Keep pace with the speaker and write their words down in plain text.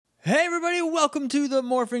Hey everybody, welcome to the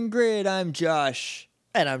Morphin Grid. I'm Josh.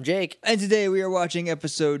 And I'm Jake. And today we are watching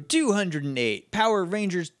episode 208, Power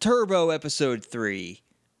Rangers Turbo episode 3.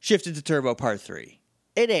 Shifted to Turbo part 3.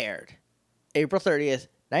 It aired April 30th,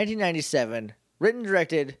 1997. Written and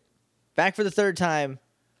directed, back for the third time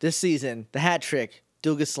this season, the hat trick,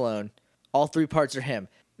 Dulga Sloan. All three parts are him.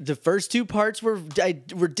 The first two parts were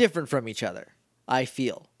different from each other, I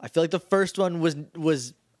feel. I feel like the first one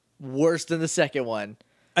was worse than the second one.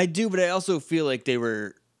 I do, but I also feel like they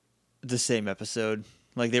were the same episode.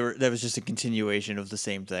 Like that was just a continuation of the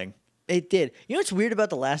same thing. It did. You know what's weird about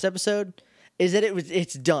the last episode is that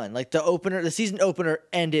it's done. Like the season opener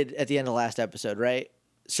ended at the end of the last episode, right?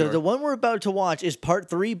 So Sure. the one we're about to watch is part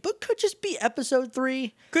 3, but could just be episode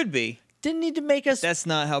 3. Could be. Didn't need to make us. That's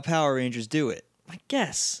not how Power Rangers do it. I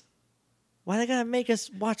guess. Why they gotta make us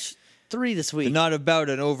watch 3 this week? They're not about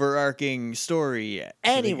an overarching story yet.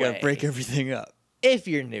 So they Anyway. gotta break everything up. If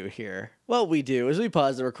you're new here, what we do is we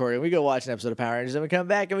pause the recording, we go watch an episode of Power Rangers, and we come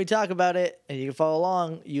back and we talk about it, and you can follow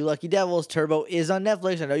along. You lucky devils, Turbo is on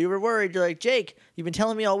Netflix. I know you were worried. You're like, Jake, you've been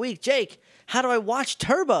telling me all week. Jake, how do I watch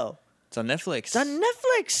Turbo? It's on Netflix. It's on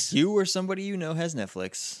Netflix. You or somebody you know has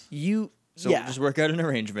Netflix. So yeah, just work out an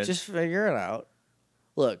arrangement. just figure it out.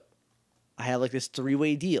 Look, I have like this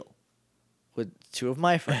 3-way deal with 2 of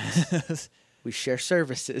my friends. We share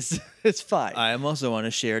services. It's fine. I am also on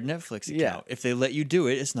a shared Netflix account. Yeah. If they let you do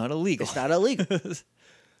it, it's not illegal. It's not illegal.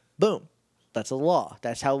 Boom. That's a law.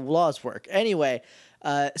 That's how laws work. Anyway,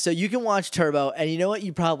 so you can watch Turbo, and you know what?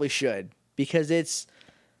 You probably should, because it's...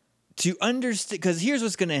 To understand, because here's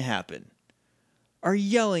what's going to happen. Our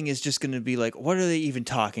yelling is just going to be like, what are they even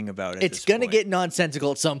talking about at It's this going to point? get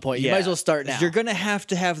nonsensical at some point. You might as well start now. You're going to have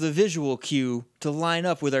the visual cue to line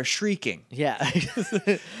up with our shrieking. Yeah.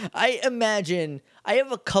 I imagine... I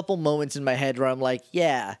have a couple moments in my head where I'm like,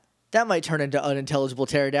 yeah, that might turn into unintelligible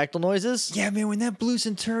pterodactyl noises. Yeah, man, when that blue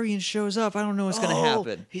Centurion shows up, I don't know what's going to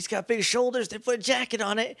happen. He's got big shoulders. They put a jacket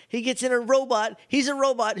on it. He gets in a robot. He's a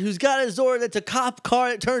robot who's got a Zord that's a cop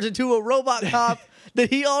car that turns into a robot cop that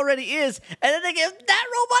he already is. And then they give that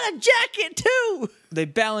robot a jacket, too. They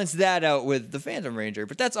balance that out with the Phantom Ranger,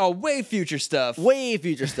 but that's all way future stuff. Way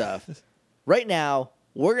future stuff. Right now,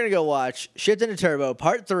 we're going to go watch Shift into Turbo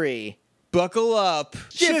Part 3. Buckle up.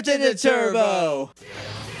 Shift into Turbo.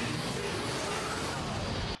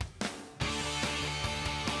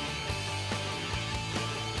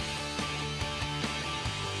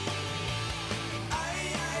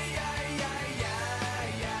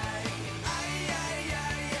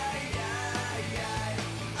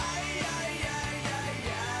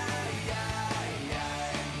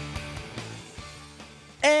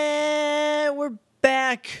 And we're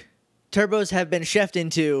back. Turbos have been chefed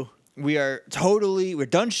into. We're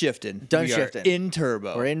done shifting. Done We are shifting. in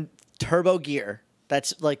Turbo. We're in Turbo gear.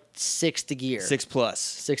 That's like 6th gear. 6 plus.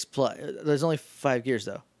 6 plus. There's only 5 gears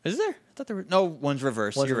though. Is there? I thought there were. No, one's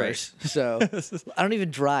reverse. One's You're reverse. So I don't even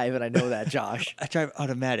drive, and I know that, Josh. right. I drive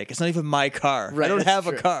automatic. It's not even my car. Right, I don't that's have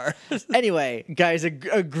true. a car. Anyway, guys, a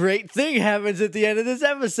great thing happens at the end of this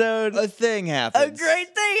episode. A thing happens. A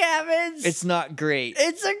great thing happens. It's not great.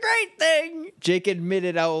 It's a great thing. Jake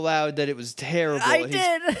admitted out loud that it was terrible. I He's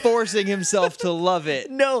did. forcing himself to love it.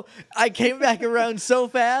 No, I came back around so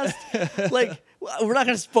fast. Like, we're not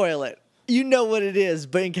going to spoil it. You know what it is,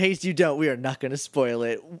 but in case you don't, we are not going to spoil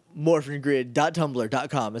it.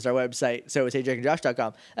 morphingrid.tumblr.com is our website. So it's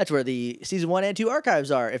heyjakeandjosh.com. That's where the season 1 and 2 archives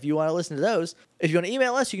are if you want to listen to those. If you want to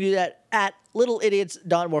email us, you can do that at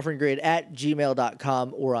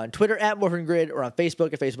littleidiots.morphingrid@gmail.com, or on Twitter @morphingrid, or on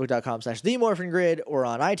Facebook at facebook.com/themorphingrid, or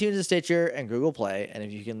on iTunes and Stitcher and Google Play. And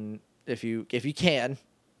if you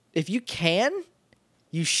can,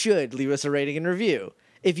 you should leave us a rating and review.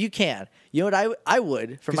 If you can. You know what I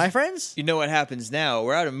would for my friends? You know what happens now?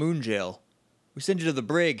 We're out of moon jail. We send you to the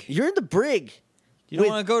brig. You're in the brig. You don't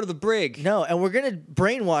want to go to the brig. No, and we're going to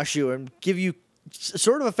brainwash you and give you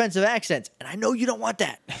sort of offensive accents. And I know you don't want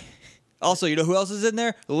that. Also, you know who else is in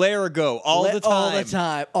there? Larigo. All the time. All the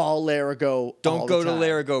time. All Larigo. Don't go to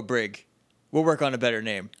Larigo Brig. We'll work on a better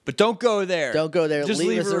name. But don't go there. Don't go there. Just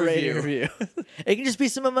leave us a rating review. It can just be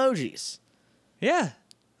some emojis. Yeah.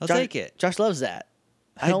 I'll take it. Josh loves that.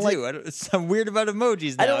 I'm weird about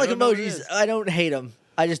emojis now. I don't like know what it emojis. is. I don't hate them.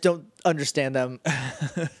 I just don't understand them.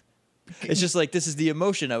 It's just like, this is the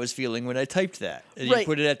emotion I was feeling when I typed that. And Right. you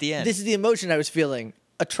put it at the end. This is the emotion I was feeling.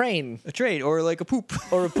 A train. A train, or like a poop.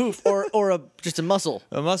 Or a poof. or just a muscle.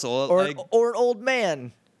 A muscle. Or like, an old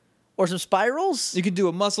man. Or some spirals. you can do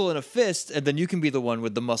a muscle and a fist, and then you can be the one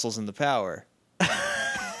with the muscles and the power.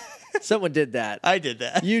 Someone did that. I did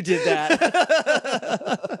that. You did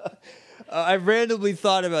that. I randomly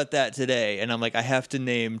thought about that today, and I'm like, I have to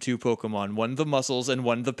name 2 Pokemon. One the muscles and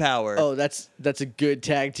one the power. Oh, that's a good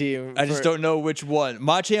tag team. I just don't know which one.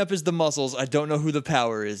 Machamp is the muscles. I don't know who the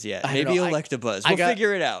power is yet. Maybe Electabuzz. We'll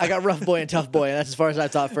figure it out. I got Rough Boy and Tough Boy, and that's as far as I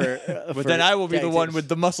thought for. But then I will be the one with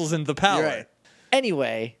the muscles and the power. You're right.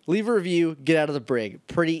 Anyway, leave a review, get out of the brig.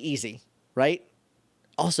 Pretty easy, right?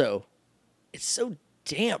 Also, it's so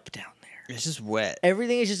damp down there. It's just wet.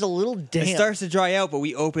 Everything is just a little damp. It starts to dry out, but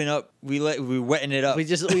we open up. We wetten it up. We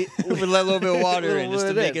let a little bit of water in just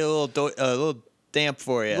to make it a little damp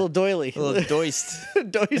for you. A little doily. A little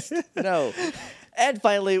doist. Doist. No. And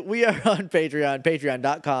finally, we are on Patreon,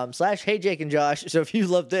 patreon.com/HeyJakeandJosh. So if you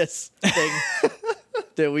love this thing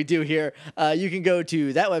that we do here, you can go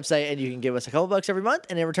to that website and you can give us a couple bucks every month,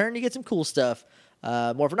 and in return, you get some cool stuff.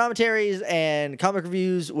 More for commentaries and comic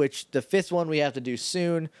reviews, which the 5th one we have to do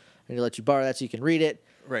soon. I'm going to let you borrow that so you can read it.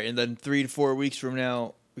 Right, and then 3 to 4 weeks from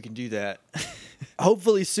now, we can do that.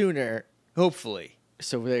 Hopefully sooner. Hopefully.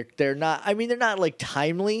 So they're not, I mean, they're not like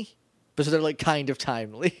timely, but so they're like kind of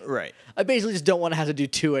timely. Right. I basically just don't want to have to do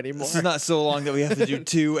 2 anymore. It's not so long that we have to do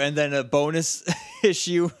 2 and then a bonus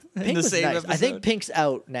issue in the same episode. I think Pink's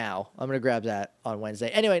out now. I'm going to grab that on Wednesday.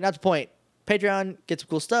 Anyway, not the point. Patreon, get some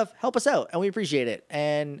cool stuff. Help us out, and we appreciate it.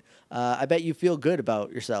 And I bet you feel good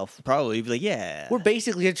about yourself. Probably be like, yeah. We're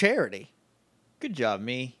basically a charity. Good job,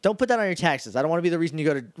 me. Don't put that on your taxes. I don't want to be the reason you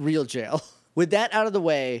go to real jail. With that out of the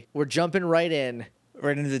way, we're jumping right in.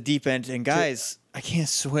 Right into the deep end. And guys, I can't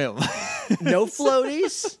swim. No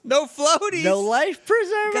floaties. No floaties. No life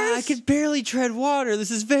preservers. God, I can barely tread water. This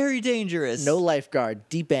is very dangerous. No lifeguard.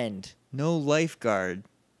 Deep end. No lifeguard.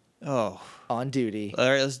 Oh. On duty. All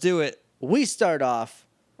right, let's do it. We start off.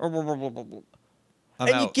 I'm and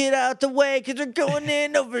out. You get out the way because we're going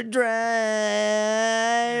in overdrive.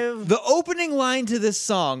 The opening line to this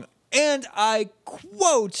song, and I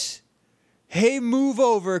quote, "Hey, move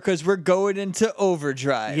over because we're going into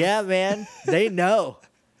overdrive." Yeah, man. They know.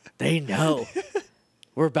 They know.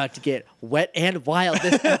 We're about to get wet and wild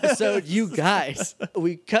this episode, you guys.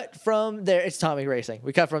 We cut from there. It's Tommy racing.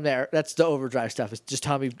 We cut from there. That's the overdrive stuff. It's just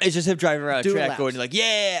Tommy. It's just him driving around a doing track laps. going like,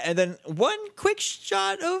 yeah. And then one quick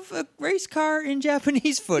shot of a race car in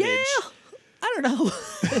Japanese footage. Yeah. I don't know.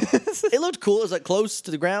 It looked cool. It was like close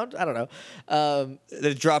to the ground. I don't know.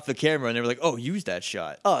 They dropped the camera and they were like, oh, use that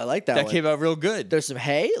shot. Oh, I like that That one. came out real good. There's some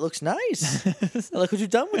hay. It looks nice. I like what you've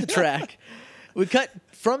done with the track. We cut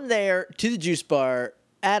from there to the juice bar.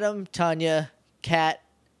 Adam, Tanya, Kat,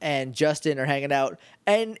 and Justin are hanging out.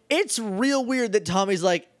 And it's real weird that Tommy's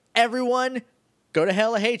like, everyone, go to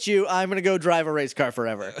hell, I hate you. I'm going to go drive a race car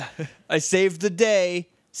forever. I saved the day.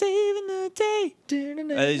 Saving the day.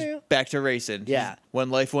 He's back to racing. Yeah.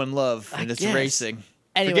 One life, one love. And it's guess. racing.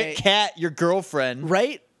 Anyway. Forget Kat, your girlfriend.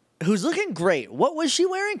 Right? Who's looking great. What was she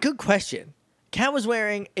wearing? Good question. Kat was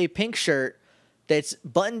wearing a pink shirt that's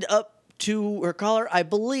buttoned up to her collar. I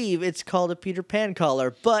believe it's called a Peter Pan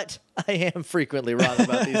collar, but I am frequently wrong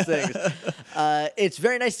about these things. It's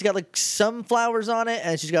very nice. It's got like some flowers on it,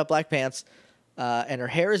 and she's got black pants, and her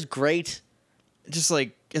hair is great. Just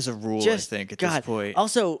like as a rule, I think, at this point.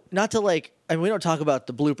 Also, not to like, I mean, we don't talk about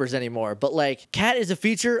the bloopers anymore, but like, Kat is a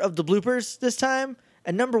feature of the bloopers this time.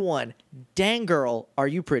 And number 1, dang girl, are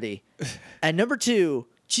you pretty? And number 2,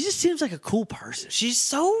 she just seems like a cool person. She's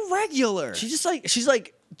so regular. She's like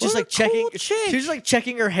What a checking. cool chick. She's like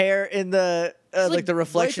checking her hair in the like the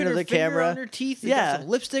reflection of the camera on her teeth. Yeah, Some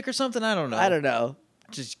lipstick or something. I don't know. I don't know.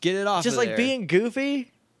 Just get it off. Just of like there. being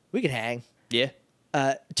goofy. We could hang. Yeah.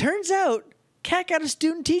 Turns out, Kat got a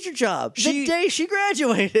student teacher job the day she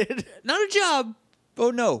graduated. Not a job.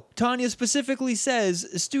 Oh no. Tanya specifically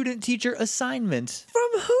says student teacher assignment.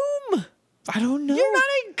 From whom? I don't know. You're not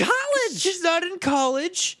in college. She's not in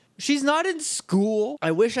college. She's not in school.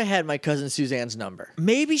 I wish I had my cousin Suzanne's number.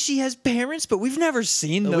 Maybe she has parents, but we've never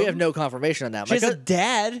seen them. We have no confirmation on that. She has a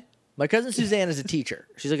dad. My cousin Suzanne is a teacher.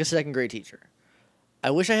 She's like a 2nd grade teacher.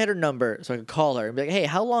 I wish I had her number so I could call her and be like, hey,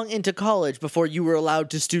 how long into college before you were allowed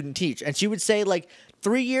to student teach? And she would say like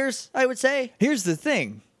 3 years, I would say. Here's the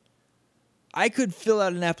thing. I could fill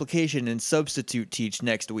out an application and substitute teach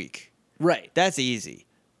next week. Right. That's easy.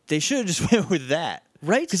 They should have just went with that.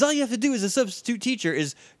 Right? Because all you have to do as a substitute teacher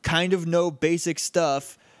is kind of know basic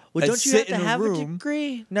stuff. Well, don't you sit have to in have a room.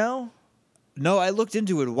 degree? No? No, I looked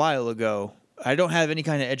into it a while ago. I don't have any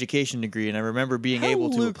kind of education degree, and I remember being able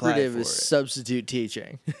to apply How lucrative for is it. substitute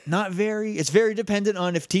teaching? Not very. It's very dependent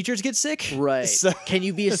on if teachers get sick. Right. So, Can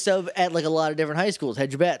you be a sub at like a lot of different high schools?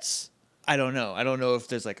 Hedge your bets. I don't know. I don't know if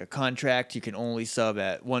there's like a contract you can only sub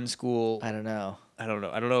at one school. I don't know. I don't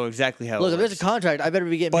know. I don't know exactly how Look, it if works. there's a contract, I better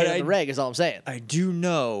be getting paid on the reg, is all I'm saying. I do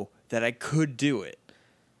know that I could do it.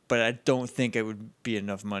 but I don't think it would be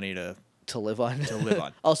enough money to live on. live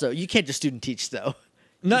on. Also, you can't just student teach though.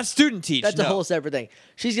 Not student teach. That's no. a whole separate thing.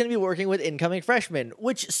 She's going to be working with incoming freshmen,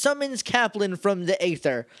 which summons Kaplan from the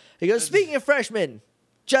aether. He goes, speaking of freshmen,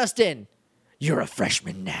 Justin, you're a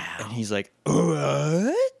freshman now. And he's like,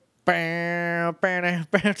 what? And And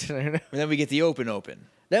then we get the open.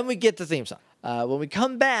 then we get the theme song. When we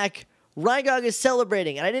come back, Rygog is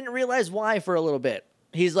celebrating, and I didn't realize why for a little bit.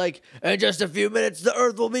 He's like, in just a few minutes, the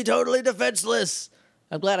Earth will be totally defenseless.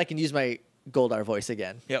 I'm glad I can use my Goldar voice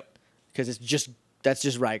again. Yep. Because that's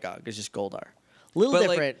just Rygog. It's just Goldar. A little But,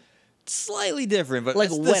 different. Slightly different, but Like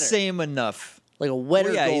it's wetter. the same enough. Like a wetter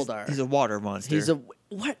Well, yeah, Goldar. He's a water monster.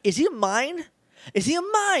 What? Is he a mine? Is he a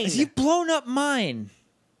mine? Is he blown up mine?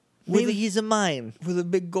 Maybe he's a mine. With a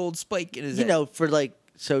big gold spike in his You head. know, for like,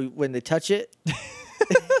 so when they touch it.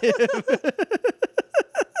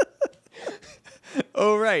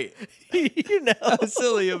 Oh, right. You know. How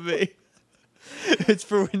silly of me. It's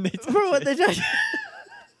for when they touch For when it. they touch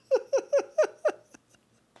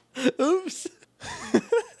it. Oops.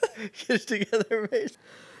 Get it together, mate.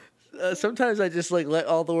 Sometimes I just like let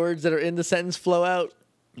all the words that are in the sentence flow out,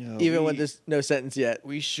 even when there's no sentence yet.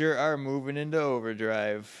 We sure are moving into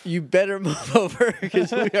overdrive. You better move over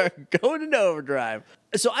because we are going into overdrive.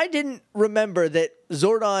 So I didn't remember that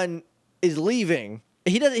Zordon is leaving.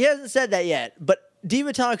 He hasn't said that yet, but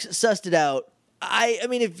Diva Talks sussed it out. I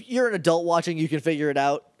mean, if you're an adult watching, you can figure it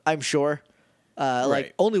out, I'm sure. Right.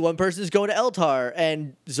 Like, only one person is going to Eltar,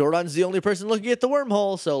 and Zordon's the only person looking at the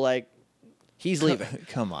wormhole, so, like, he's leaving.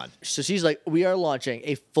 Come on. So she's like, we are launching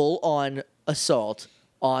a full-on assault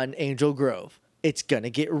on Angel Grove. It's gonna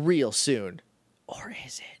get real soon. Or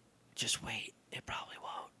is it? Just wait. It probably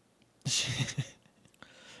won't.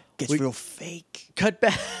 Gets real fake. Cut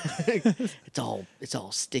back. It's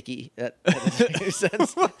all sticky. That doesn't make any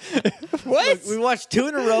sense. What? Look, we watched 2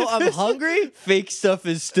 in a row. I'm hungry. Fake stuff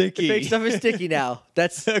is sticky. Fake stuff is sticky now.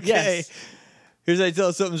 That's Okay. yes. Here's how you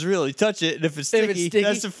tell something's real. You touch it, and if it's sticky, sticky,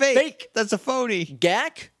 that's a fake. fake. That's a phony.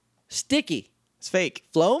 Gack, sticky. It's fake.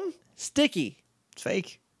 Phloem, sticky. It's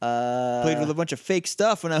fake. Played with a bunch of fake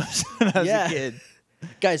stuff when I was Yeah. a kid.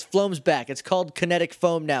 Guys, Phloem's back. It's called kinetic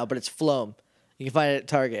foam now, but it's Phloem. You can find it at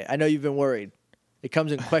Target. I know you've been worried. It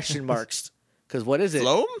comes in question marks. Because what is it?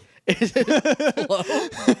 Floam? Is it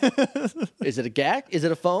Phloem? Is it a gack? Is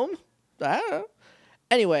it a foam? I don't know.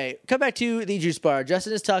 Anyway, come back to the juice bar.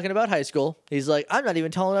 Justin is talking about high school. He's like, I'm not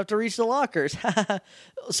even tall enough to reach the lockers.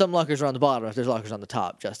 Some lockers are on the bottom if there's lockers on the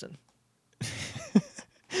top, Justin.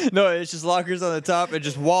 No, it's just lockers on the top and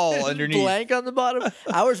just wall underneath. Blank on the bottom.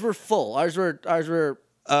 Ours were full. Ours were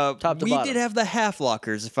top to we bottom. did have the half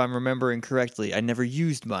lockers, if I'm remembering correctly. I never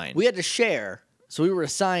used mine. We had to share, so we were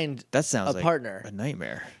assigned That sounds a like partner. a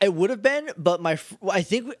nightmare. It would have been, but I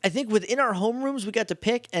think within our homerooms we got to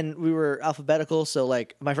pick, and we were alphabetical. So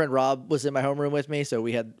like my friend Rob was in my homeroom with me, so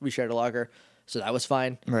we shared a locker, so that was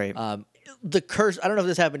fine. Right. The curse. I don't know if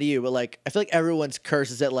this happened to you, but like I feel like everyone's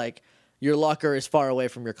curse is that like your locker is far away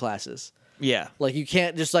from your classes. Yeah. Like you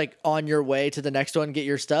can't just like on your way to the next one get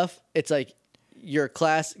your stuff. It's like your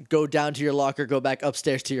class, go down to your locker, go back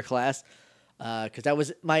upstairs to your class. Because that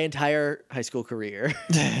was my entire high school career,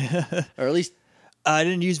 or at least I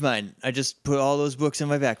didn't use mine. I just put all those books in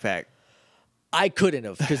my backpack. I couldn't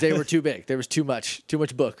have because they were too big. There was too much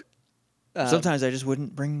book. Sometimes I just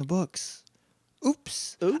wouldn't bring the books.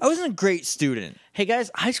 Oops. Oops. I wasn't a great student. Hey guys,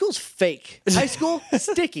 high school's fake. High school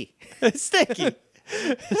sticky. Sticky.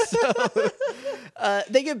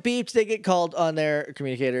 They get beeped. They get called on their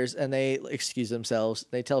communicators, and they excuse themselves.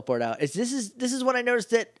 They teleport out. This is when I noticed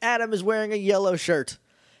that Adam is wearing a yellow shirt.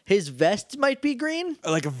 His vest might be green,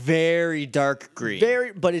 Like a very dark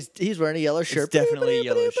green. but he's wearing a yellow shirt. definitely a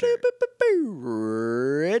yellow shirt.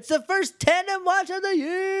 It's the first tandem watch of the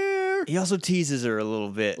year. He also teases her a little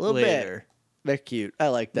bit A little bit. later. They're cute. I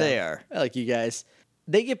like that. They are. I like you guys.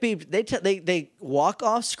 They get beeped. They walk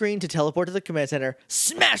off screen to teleport to the command center.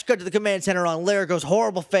 Smash cut to the command center on Larago's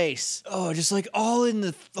horrible face. Oh, just like all in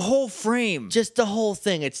the whole frame. Just the whole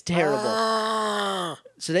thing. It's terrible.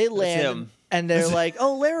 So they land him. and they're like,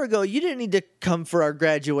 "Oh, Larago, you didn't need to come for our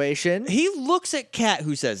graduation." He looks at Kat,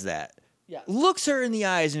 who says that. Yeah. Looks her in the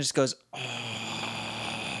eyes and just goes,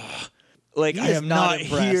 like, He I is am not not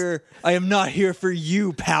impressed. here. I am not here for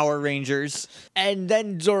you, Power Rangers. And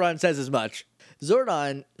then Zordon says as much.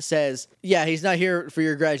 Zordon says, "Yeah, he's not here for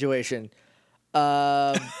your graduation.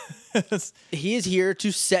 He is here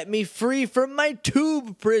to set me free from my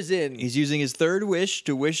tube prison." He's using his third wish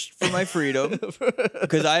to wish for my freedom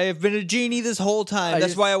because I have been a genie this whole time.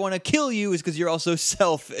 That's why I want to kill you, is because you're also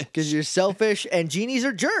selfish. Because you're selfish and genies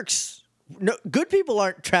are jerks. No, good people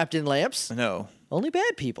aren't trapped in lamps. No. Only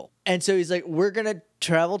bad people. And so he's like, we're going to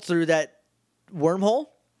travel through that wormhole.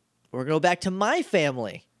 We're going to go back to my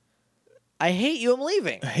family. I hate you. I'm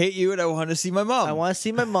leaving. I hate you and I want to see my mom. I want to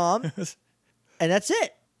see my mom. And that's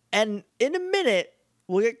it. And in a minute,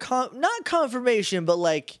 we'll get not confirmation, but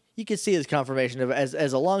like you can see his confirmation of as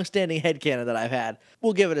a long-standing headcanon that I've had.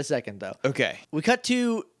 We'll give it a second, though. Okay. We cut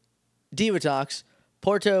to Diva Talks.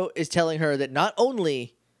 Porto is telling her that not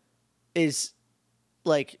only is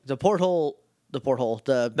like the wormhole,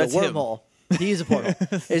 he's a portal.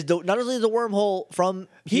 Not only is the wormhole from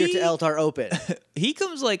here to Eltar open. He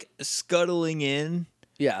comes like scuttling in.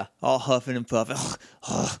 Yeah. All huffing and puffing.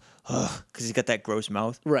 Because he's got that gross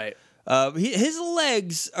mouth. Right. His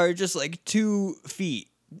legs are just like 2 feet.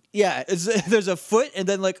 Yeah. There's a foot and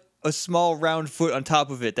then like a small round foot on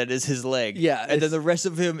top of it that is his leg. Yeah. And then the rest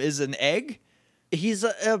of him is an egg. He's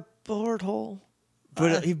a porthole.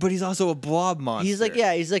 But he's also a blob monster. He's like,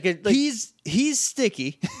 yeah, he's like a... Like, he's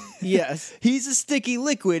sticky. Yes. He's a sticky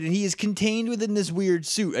liquid, and he is contained within this weird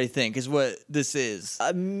suit, I think, is what this is.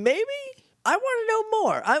 Maybe? I want to know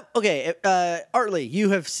more. Okay, Artley,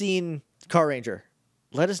 you have seen Car Ranger.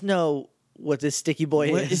 Let us know what this sticky boy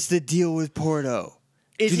is. What is the deal with Porto?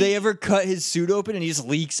 Do they ever cut his suit open and he just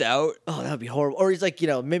leaks out? Oh, that would be horrible. Or he's like,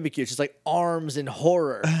 Mimikyu, it's just like arms and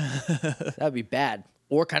horror. That would be bad.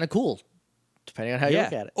 Or kind of cool. Depending on how you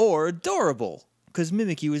look at it. Or adorable, because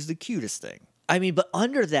Mimikyu is the cutest thing. I mean, but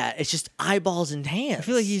under that, it's just eyeballs and hands. I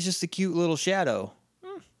feel like he's just a cute little shadow.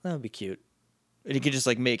 That would be cute. And he can just,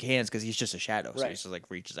 like, make hands because he's just a shadow, so Right. he just, like,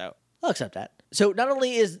 reaches out. I'll accept that. So not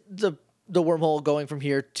only is the wormhole going from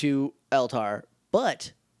here to Eltar,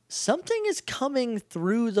 but something is coming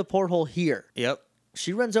through the porthole here. Yep.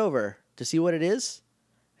 She runs over to see what it is.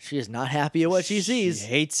 She is not happy at what she sees. She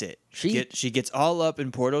hates it. She gets all up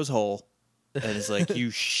in Porto's hole. And it's like,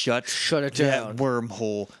 you shut it that down.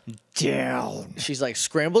 wormhole down. She's like,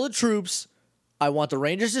 scramble the troops. I want the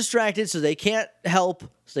Rangers distracted so they can't help,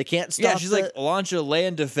 so they can't stop. Yeah, she's like, launch a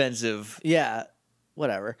land offensive. Yeah,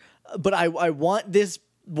 whatever. But I want this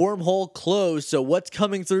wormhole closed so what's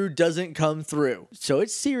coming through doesn't come through. So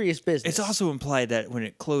it's serious business. It's also implied that when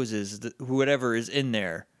it closes, whatever is in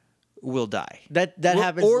there will die. That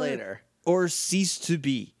happens later. Or cease to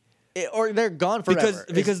be. Or they're gone forever.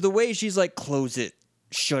 Because the way she's like, close it,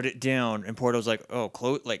 shut it down, and Porto's like, oh,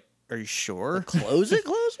 close, like, are you sure? Close it?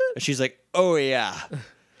 And she's like, oh, yeah.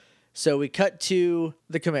 So we cut to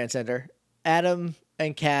the command center. Adam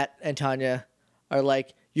and Kat and Tanya are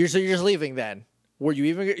like, you're just leaving then? Were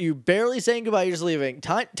you barely saying goodbye, you're just leaving?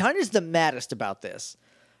 Tanya's the maddest about this,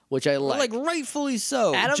 which I like. Like, rightfully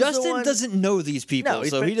so. Adam's Justin doesn't know these people,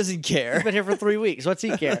 so he doesn't care. He's been here for 3 weeks. What's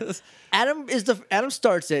he care? Adam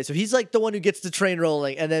starts it, so he's like the one who gets the train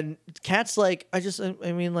rolling, and then Kat's like, I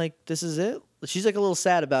mean, like, this is it? She's like a little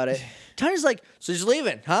sad about it. Tanya's like, so just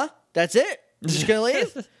leaving, huh? That's it? You're just gonna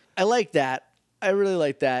leave? I like that. I really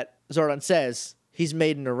like that. Zordon says he's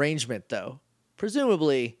made an arrangement, though.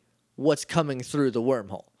 Presumably, what's coming through the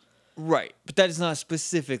wormhole. Right, but that is not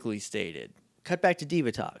specifically stated. Cut back to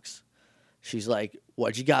Diva Talks. She's like,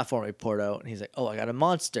 what you got for me, Porto? And he's like, oh, I got a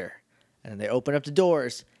monster. And then they open up the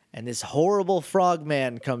doors, and this horrible frog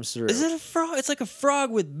man comes through. Is it a frog? It's like a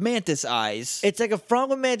frog with mantis eyes. It's like a frog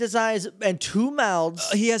with mantis eyes and 2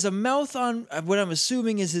 mouths. He has a mouth on what I'm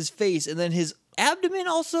assuming is his face, and then his abdomen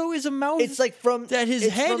also is a mouth. It's like from that his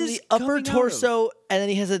head from is the upper coming out torso, of. and then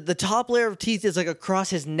he has the top layer of teeth is like across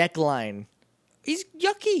his neckline. He's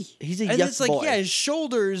yucky. He's a and yuck it's like, boy. yeah, his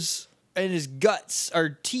shoulders and his guts are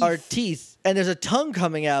teeth. And there's a tongue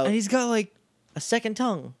coming out. And he's got like a second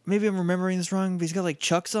tongue. Maybe I'm remembering this wrong, but he's got like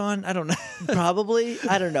chucks on. I don't know. Probably.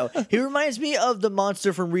 I don't know. He reminds me of the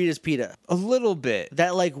monster from Rita's Pita. A little bit.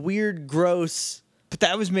 That like weird, gross. But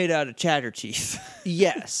that was made out of chatter teeth.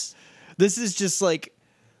 Yes. This is just like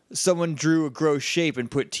someone drew a gross shape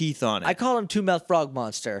and put teeth on it. I call him 2-Mouth Frog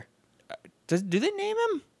Monster. Do they name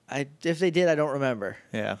him? If they did, I don't remember.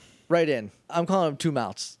 Yeah. Right in. I'm calling him 2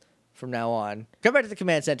 Mouths from now on. Come back to the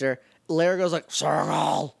command center. Lara goes like,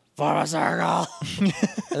 circle, form a circle. And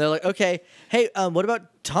they're like, okay. Hey, what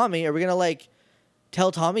about Tommy? Are we going to like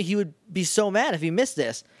tell Tommy? He would be so mad if he missed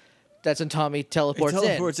this. That's when Tommy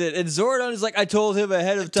teleports in. And Zordon is like, I told him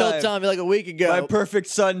ahead of time. Told Tommy like a week ago. My perfect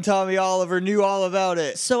son, Tommy Oliver, knew all about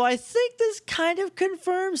it. So I think this kind of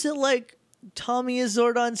confirms that like Tommy is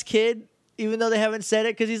Zordon's kid, even though they haven't said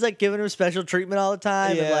it, because he's like giving him special treatment all the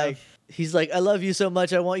time. Yeah. And like he's like, I love you so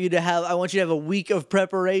much. I want you to have a week of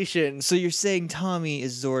preparation. So you're saying Tommy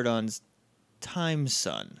is Zordon's time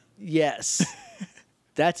son? Yes.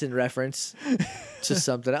 That's in reference to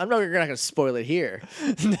something. We're not going to spoil it here.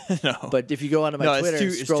 No. But if you go onto my Twitter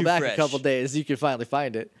and scroll back fresh. a couple days, you can finally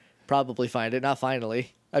find it. probably find it. Not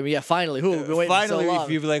finally. I mean, yeah, finally. Who? We've been waiting Finally, so long.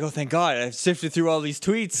 you'd be like, oh, thank God. I sifted through all these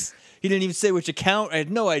tweets. He didn't even say which account. I had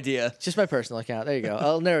no idea. It's just my personal account. There you go.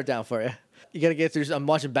 I'll narrow it down for you. You got to get through. I'm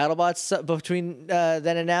watching BattleBots between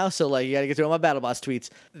then and now, so like you got to get through all my BattleBots tweets.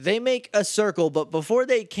 They make a circle, but before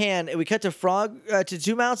they can, we cut to Frog to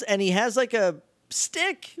Two Mounts, and he has like a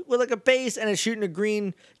stick with like a base, and it's shooting a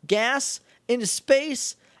green gas into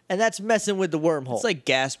space, and that's messing with the wormhole. It's like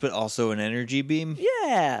gas, but also an energy beam.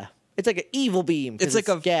 Yeah, it's like an evil beam. It's like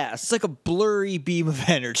a gas. It's like a blurry beam of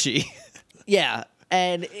energy. Yeah,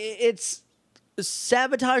 and it's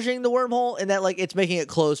sabotaging the wormhole in that like it's making it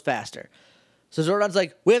close faster. So Zordon's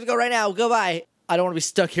like, we have to go right now. Goodbye. I don't want to be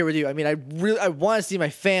stuck here with you. I mean, I want to see my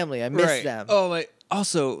family. I miss them. Oh my.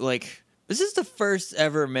 Also, like, is this the first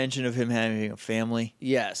ever mention of him having a family?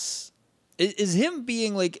 Yes. Is him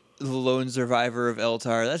being like the lone survivor of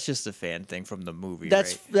Eltar? That's just a fan thing from the movie.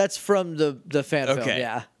 Right? That's from the fan film. Okay.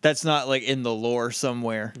 Yeah. That's not like in the lore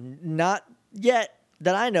somewhere. Not yet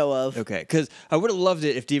that I know of. Okay, because I would have loved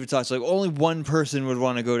it if Diva Talks like only one person would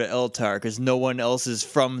want to go to Eltar because no one else is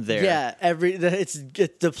from there. Yeah.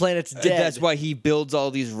 The planet's dead. That's why he builds all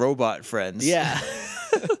these robot friends. Yeah.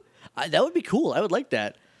 That would be cool. I would like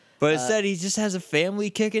that. But instead, he just has a family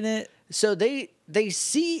kicking it. So they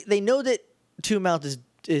know that Two Mount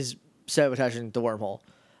is sabotaging the wormhole.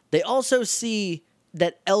 They also see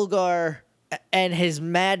that Elgar and his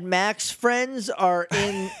Mad Max friends are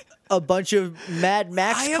in a bunch of Mad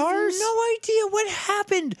Max cars. I have no idea what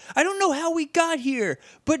happened. I don't know how we got here.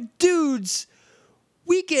 But dudes,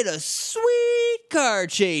 we get a sweet car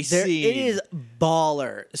chase scene. It is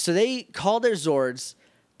baller. So they call their Zords.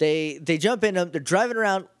 They jump in them. They're driving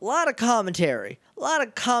around. A lot of commentary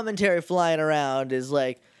flying around. Is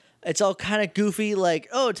like, it's all kind of goofy. Like,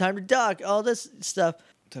 oh, time to dock. All this stuff.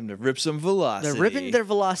 Time to rip some velocity. They're ripping their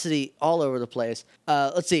velocity all over the place.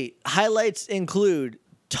 Let's see. Highlights include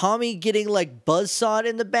Tommy getting like buzzsawed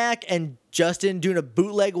in the back and Justin doing a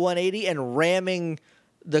bootleg 180 and ramming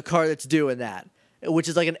the car that's doing that, which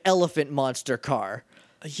is like an elephant monster car.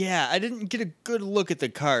 Yeah, I didn't get a good look at the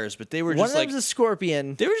cars, but they were just One of like them's a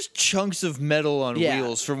Scorpion. they were just chunks of metal on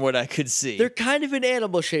wheels from what I could see. They're kind of in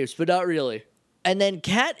animal shapes, but not really. And then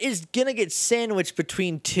Kat is gonna get sandwiched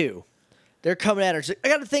between two. They're coming at her. She's like, I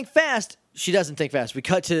gotta think fast. She doesn't think fast. We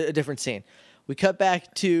cut to a different scene. We cut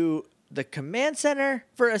back to the command center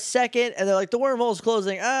for a second, and they're like, the wormhole's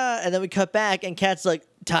closing. And then we cut back, and Kat's like,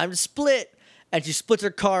 time to split. And she splits her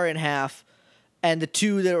car in half, and the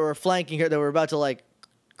two that were flanking her, that were about to like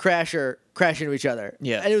crash into each other.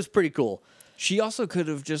 Yeah. And it was pretty cool. She also could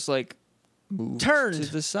have just like moved Turned.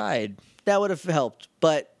 to the side. That would have helped,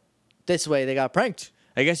 but this way they got pranked.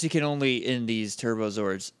 I guess you can only in these Turbo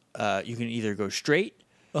Zords, you can either go straight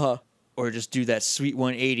or just do that sweet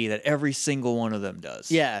 180 that every single one of them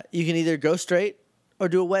does. Yeah, you can either go straight or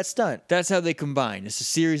do a wet stunt. That's how they combine. It's a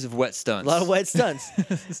series of wet stunts. A lot of wet stunts.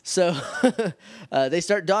 So they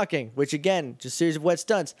start docking, which again, just a series of wet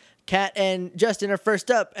stunts. Kat and Justin are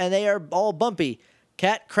first up, and they are all bumpy.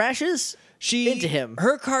 Kat crashes into him.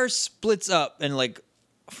 Her car splits up and like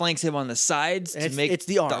flanks him on the sides to make it's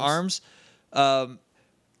the arms.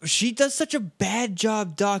 She does such a bad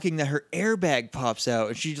job docking that her airbag pops out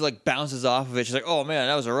and she like bounces off of it. She's like, "Oh man,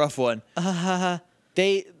 that was a rough one."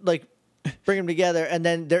 They like bring them together, and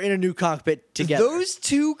then they're in a new cockpit together. Those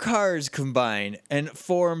two cars combine and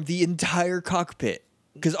form the entire cockpit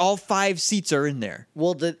because all 5 seats are in there.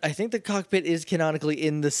 Well, I think the cockpit is canonically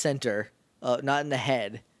in the center, not in the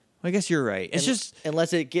head. I guess you're right. It's just unless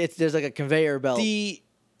there's like a conveyor belt.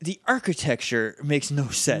 The architecture makes no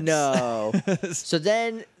sense. No. So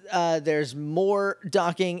then there's more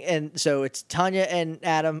docking, and so it's Tanya and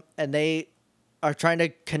Adam, and they are trying to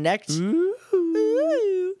connect. Ooh.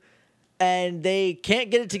 And they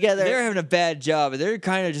can't get it together. They're having a bad job, and they're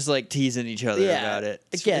kind of just like teasing each other about it.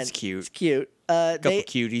 It's cute. It's cute. Couple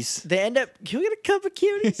cuties. They end up. Can we get a couple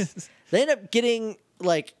cuties? They end up getting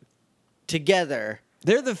like together.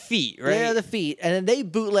 They're the feet, right? They're the feet, and then they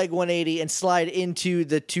bootleg 180 and slide into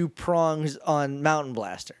the 2 prongs on Mountain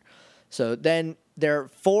Blaster. So then they're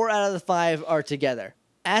 4 out of the 5 are together.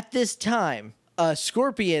 At this time, a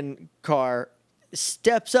Scorpion car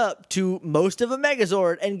steps up to most of a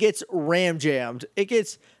Megazord and gets ram jammed. It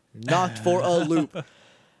gets knocked for a loop.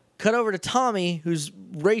 Cut over to Tommy, who's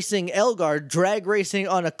racing Elgar, drag racing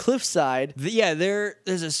on a cliffside.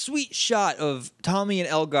 There's a sweet shot of Tommy and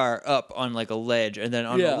Elgar up on like a ledge, and then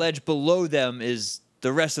on the ledge below them is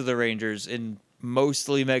the rest of the Rangers in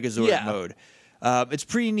mostly Megazord mode. It's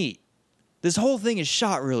pretty neat. This whole thing is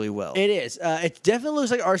shot really well. It is. It definitely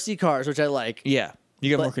looks like RC cars, which I like. Yeah. You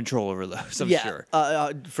get more control over those, I'm sure.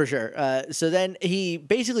 For sure. So then he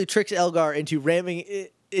basically tricks Elgar into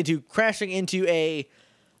crashing into a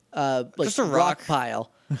just a rock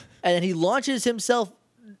pile, and then he launches himself.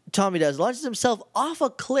 Tommy launches himself off a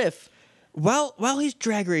cliff. While he's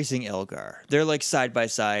drag racing Elgar, they're like side by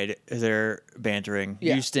side. They're bantering.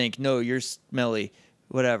 Yeah. You stink. No, you're smelly.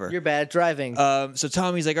 Whatever. You're bad at driving. So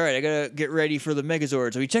Tommy's like, all right, I gotta get ready for the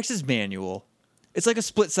Megazord. So he checks his manual. It's like a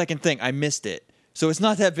split-second thing. I missed it. So it's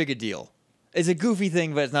not that big a deal. It's a goofy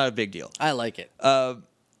thing, but it's not a big deal. I like it. So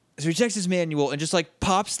he checks his manual and just like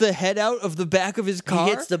pops the head out of the back of his car.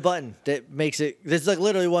 He hits the button that makes it. There's like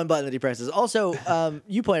literally one button that he presses. Also,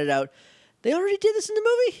 you pointed out they already did this in the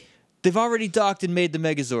movie. They've already docked and made the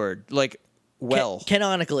Megazord. Like,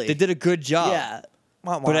 canonically, they did a good job. Yeah.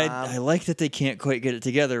 But I like that they can't quite get it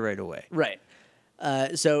together right away. Right.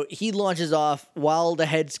 So he launches off while the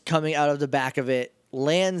head's coming out of the back of it,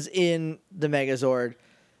 lands in the Megazord.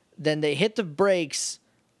 Then they hit the brakes,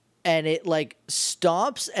 and it like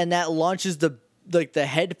stops, and that launches the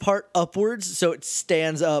head part upwards, so it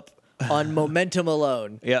stands up on momentum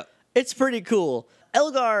alone. Yeah, it's pretty cool.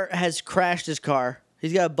 Elgar has crashed his car.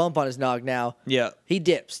 He's got a bump on his nog now. Yeah. He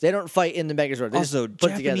dips. They don't fight in the Megazord. They also, just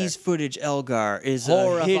put Japanese footage Elgar is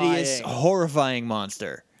horrifying. A hideous, horrifying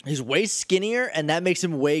monster. He's way skinnier, and that makes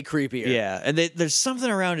him way creepier. Yeah, and there's something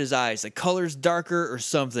around his eyes. The color's darker or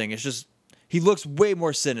something. It's just, he looks way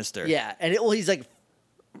more sinister. Yeah, and he's like,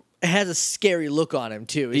 has a scary look on him,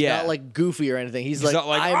 too. He's not like goofy or anything. He's like,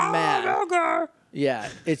 I'm mad. Elgar! Yeah,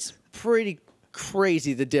 it's pretty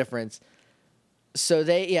crazy, the difference. So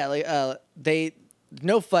they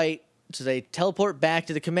no fight, so they teleport back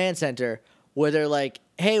to the command center where they're like,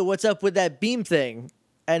 hey, what's up with that beam thing?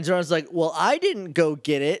 And Zordon's like, well, I didn't go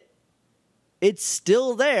get it. It's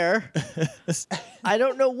still there. I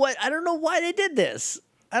don't know why they did this.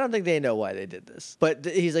 I don't think they know why they did this. But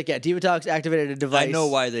he's like, yeah, Divatox activated a device. I know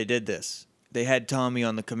why they did this. They had Tommy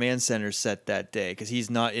on the command center set that day because he's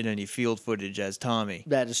not in any field footage as Tommy.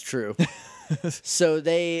 That is true. So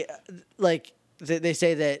they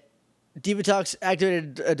say that Divatox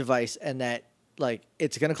activated a device and that like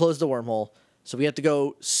it's gonna close the wormhole, so we have to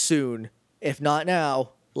go soon. If not now,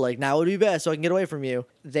 like now would be best so I can get away from you.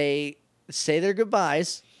 They say their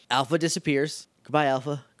goodbyes. Alpha disappears. Goodbye,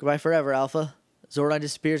 Alpha. Goodbye forever, Alpha. Zordon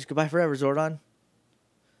disappears. Goodbye forever, Zordon.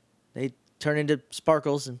 They turn into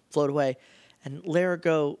sparkles and float away. And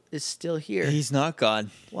Larigo is still here. He's not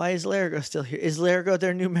gone. Why is Larigo still here? Is Larigo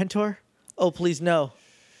their new mentor? Oh, please, no.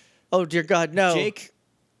 Oh, dear God, no. Jake,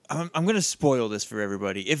 I'm going to spoil this for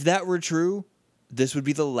everybody. If that were true, this would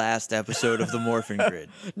be the last episode of the Morphin Grid.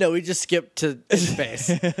 No, we just skipped to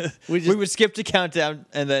space. We would skip to Countdown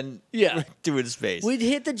and then do it in space. We'd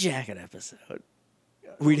hit the jacket episode.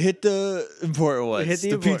 We'd hit the important ones.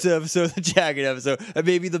 The pizza episode, the jacket episode, and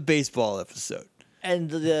maybe the baseball episode.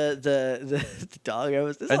 And the dog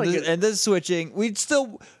episode. And then switching.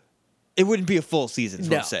 It wouldn't be a full season, is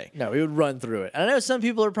what I'm saying. No, we would run through it. And I know some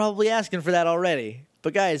people are probably asking for that already.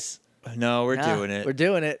 But guys. No, we're doing it. We're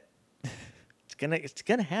doing it. It's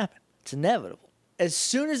gonna happen. It's inevitable. As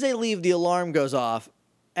soon as they leave, the alarm goes off,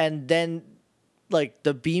 and then like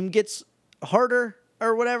the beam gets harder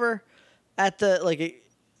or whatever. At the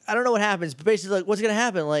I don't know what happens, but basically like what's gonna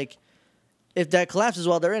happen? Like if that collapses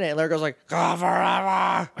while they're in it, and Larry goes like, "Go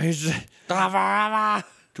forever." He's just, "Go forever."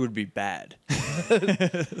 It would be bad.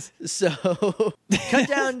 So cut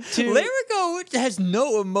down to Larigo has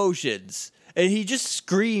no emotions, and he just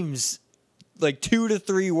screams like 2 to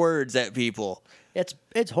 3 words at people.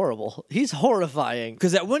 It's horrible. He's horrifying.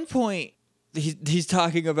 Because at one point, he's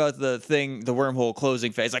talking about the wormhole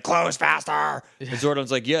closing phase. Like, close faster! And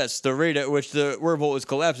Zordon's like, yes, the rate at which the wormhole is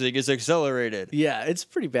collapsing is accelerated. Yeah, it's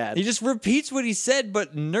pretty bad. He just repeats what he said,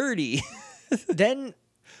 but nerdy. Then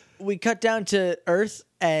we cut down to Earth,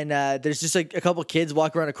 and there's just like a couple kids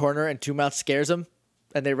walk around a corner, and Two Mouth scares them,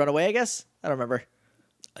 and they run away, I guess? I don't remember.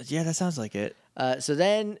 Yeah, that sounds like it. So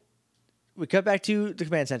then we cut back to the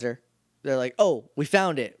command center. They're like, oh, we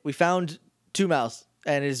found it. We found Two Mouth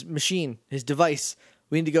and his machine, his device.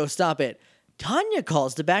 We need to go stop it. Tanya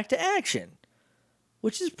calls to back to action,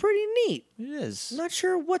 which is pretty neat. It is. I'm not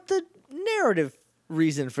sure what the narrative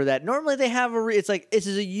reason for that. Normally they have it's like, this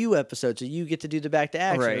is a you episode, so you get to do the back to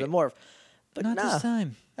action or the morph. But not this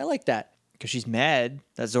time. I like that. Because she's mad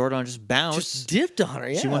that Zordon just bounced. Just dipped on her,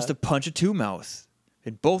 yeah. She wants to punch a Two Mouth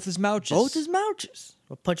in both his mouches.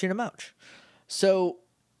 We're punching a mouch. So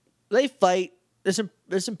they fight. There's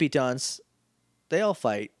some pitons. They all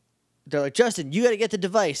fight. They're like, Justin, you got to get the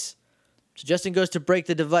device. So Justin goes to break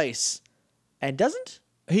the device, and doesn't.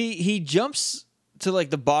 He jumps to like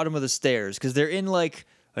the bottom of the stairs because they're in like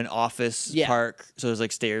an office park. So there's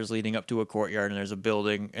like stairs leading up to a courtyard, and there's a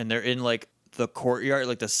building, and they're in like the courtyard,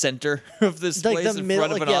 like the center of this like place in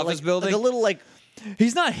front of an office building. Like a little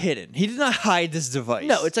He's not hidden. He did not hide this device.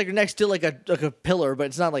 No, it's like next to like a pillar, but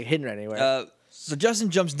it's not like hidden anywhere. So Justin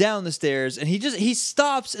jumps down the stairs, and he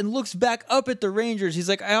stops and looks back up at the Rangers. He's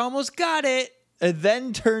like, I almost got it. And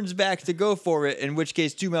then turns back to go for it, in which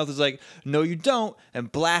case Two Mouth is like, no, you don't,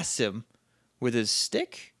 and blasts him with his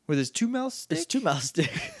stick? With his Two Mouth stick? His Two Mouth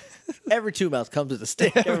stick. Every Two Mouth comes with a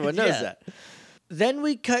stick. Everyone knows that. Then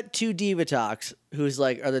we cut to Divatox, who's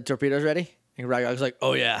like, are the torpedoes ready? And Rygog's like,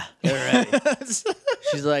 oh yeah, they're ready.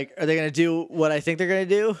 She's like, are they going to do what I think they're going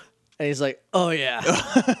to do? And he's like, oh yeah.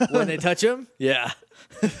 When they touch him? Yeah.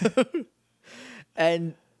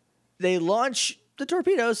 And they launch the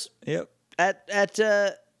torpedoes. Yep. At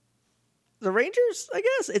the Rangers, I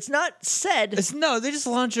guess. It's not said. They just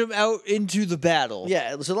launch them out into the battle.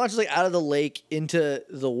 Yeah, so it launches like out of the lake into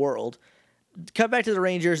the world. Cut back to the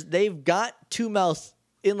Rangers. They've got Two Mouth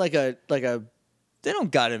in like a. They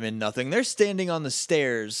don't got him in nothing. They're standing on the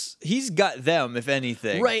stairs. He's got them, if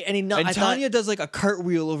anything. Right, and Tanya does like a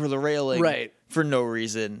cartwheel over the railing. Right. For no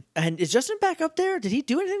reason. And is Justin back up there? Did he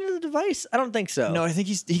do anything to the device? I don't think so. No, I think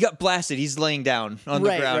he got blasted. He's laying down on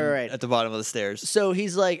the ground at the bottom of the stairs. So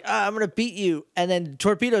he's like, I'm going to beat you. And then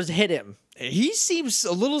torpedoes hit him. He seems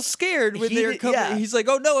a little scared when they're coming. Yeah. He's like,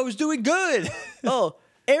 oh no, I was doing good. Oh,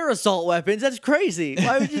 air assault weapons. That's crazy.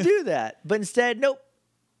 Why would you do that? But instead, nope.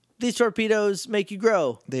 These torpedoes make you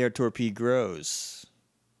grow. They are torpedoes.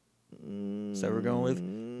 Is that what we're going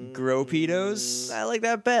with? Gropedos? I like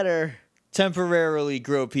that better. Temporarily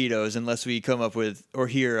gropedos, unless we come up with or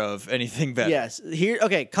hear of anything better. Yes.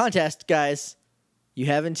 Okay, contest, guys. You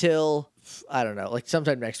have until, I don't know, like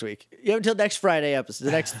sometime next week. You have until next Friday episode,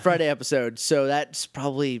 the next Friday episode. So that's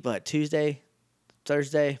probably, Tuesday,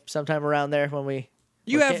 Thursday, sometime around there when we...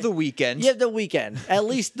 You have the weekend. You have the weekend. At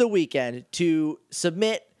least the weekend to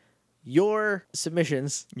submit your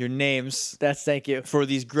submissions. Your names. Thank you. For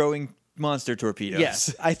these growing monster torpedoes.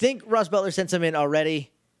 Yes. I think Ross Butler sent some in already.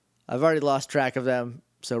 I've already lost track of them.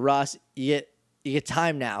 So Ross, you get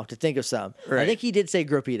time now to think of some. Right. I think he did say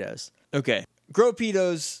gropedos. Okay.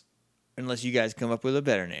 Gropedos, unless you guys come up with a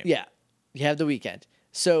better name. Yeah. You have the weekend.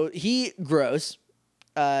 So he grows.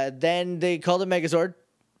 Then they called him Megazord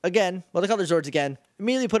again. Well, they called their Zords again.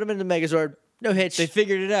 Immediately put him into the Megazord. No hitch. They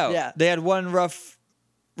figured it out. Yeah. They had one rough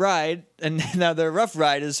ride, and now their rough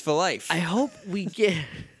ride is for life. I hope we get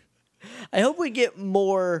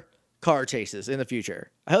more car chases in the future.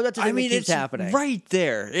 I hope that's something that keeps happening. Right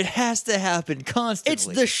there. It has to happen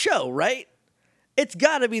constantly. It's the show, right? It's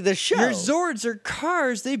got to be the show. Your Zords are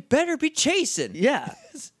cars. They better be chasing. Yeah.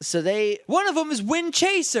 So one of them is Wind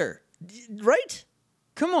Chaser. Right?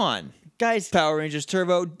 Come on. Guys. Power Rangers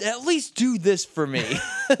Turbo, at least do this for me.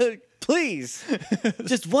 Please.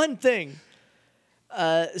 Just one thing.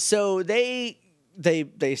 So they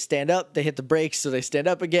stand up, they hit the brakes, so they stand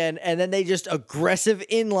up again, and then they just aggressive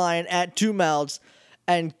inline at Two Mouths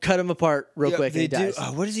and cut him apart real quick, and he dies.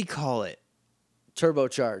 What does he call it?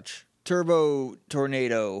 Turbocharge. Turbo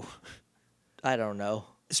Tornado. I don't know.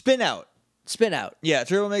 Spin out. Yeah,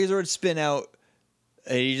 Turbo Megazord spin out.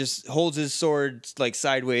 And he just holds his sword like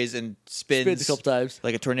sideways and spins a couple times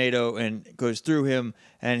like a tornado and goes through him.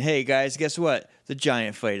 And hey, guys, guess what? The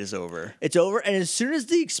giant fight is over. It's over. And as soon as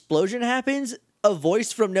the explosion happens, a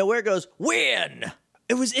voice from nowhere goes, "Win!"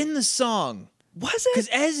 It was in the song. Was it? Because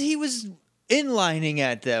as he was inlining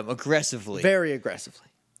at them aggressively. Very aggressively.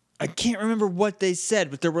 I can't remember what they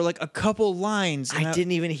said, but there were like a couple lines. I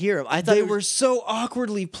didn't even hear them. I thought they were so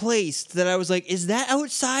awkwardly placed that I was like, is that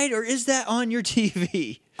outside or is that on your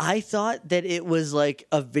TV? I thought that it was like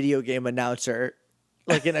a video game announcer,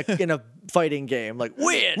 like in a fighting game, like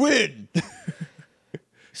win.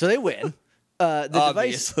 So they win.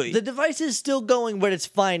 Obviously. The device is still going, but it's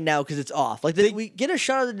fine now because it's off. Like we get a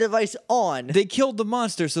shot of the device on. They killed the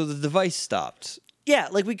monster, so the device stopped. Yeah,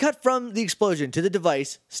 like we cut from the explosion to the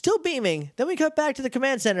device, still beaming. Then we cut back to the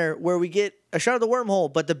command center where we get a shot of the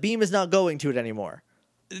wormhole, but the beam is not going to it anymore.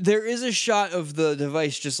 There is a shot of the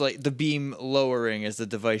device just like the beam lowering as the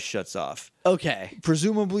device shuts off. Okay.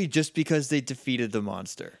 Presumably just because they defeated the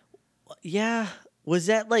monster. Yeah. Was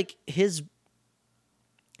that like his...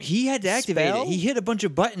 He had to activate it. He hit a bunch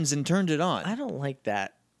of buttons and turned it on. I don't like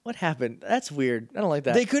that. What happened? That's weird. I don't like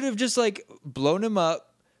that. They could have just like blown him up,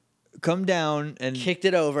 come down and kicked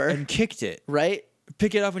it over and kicked it, right?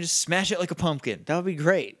 Pick it up and just smash it like a pumpkin. That would be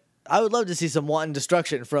great. I would love to see some wanton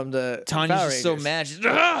destruction from the Tanya's Power just so mad. She's,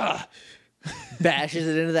 bashes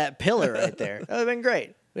it into that pillar right there. That would have been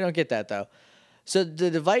great. We don't get that though. So the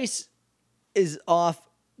device is off.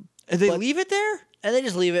 They leave it there? And they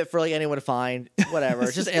just leave it for like anyone to find. Whatever.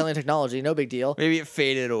 It's just alien technology. No big deal. Maybe it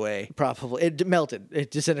faded away. Probably. It melted.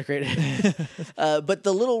 It disintegrated. But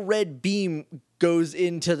the little red beam goes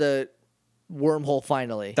into the wormhole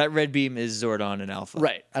finally. That red beam is Zordon and Alpha.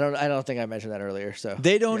 Right. I don't think I mentioned that earlier. So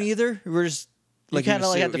they don't either. We're just like you kind of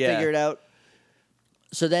like have to figure it out.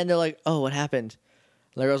 So then they're like, "Oh, what happened?"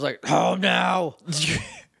 And Larago's like, "Oh no."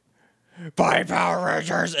 Bye, Power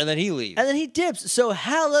Rangers, and then he leaves. And then he dips. So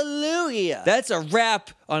hallelujah. That's a wrap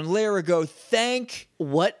on Larago. Thank.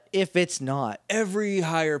 What if it's not? Every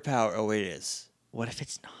higher power. Oh, it is. What if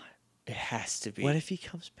it's not? It has to be. What if he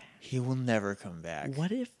comes back? He will never come back.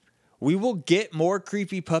 What if we will get more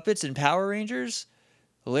creepy puppets in Power Rangers?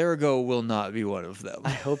 Larago will not be one of them.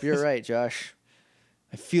 I hope you're right, Josh.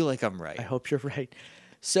 I feel like I'm right. I hope you're right.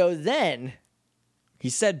 So then he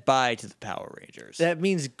said bye to the Power Rangers. That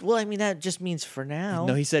means, well, I mean, that just means for now.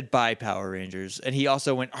 No, he said bye, Power Rangers. And he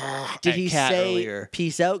also went, did he Cat say earlier.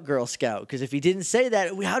 Peace out, Girl Scout? Because if he didn't say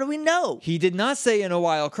that, how do we know? He did not say in a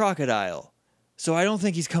while, Crocodile. So I don't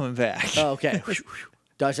think he's coming back. Oh, okay.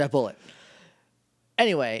 Dodge that bullet.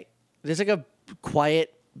 Anyway, there's like a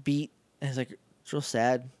quiet beat. And it's like, it's real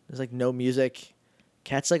sad. There's like no music.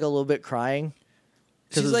 Cat's like a little bit crying.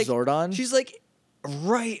 Because of like, Zordon. She's like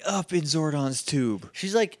right up in Zordon's tube.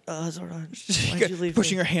 She's like, Zordon, why'd you leave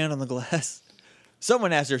pushing me? her hand on the glass.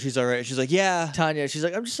 Someone asked her if she's all right. She's like, yeah. Tanya, she's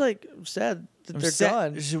like, I'm just like, I'm sad that they're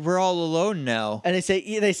gone. We're all alone now. And they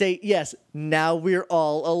say, yes, now we're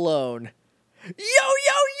all alone.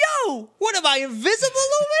 Yo! What am I, invisible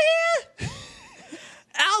over here?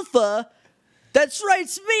 Alpha? That's right,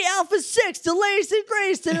 it's me, Alpha 6, the latest and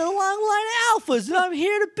greatest in a long line of alphas, and I'm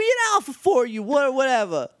here to be an alpha for you,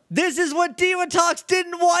 whatever. This is what Diva Talks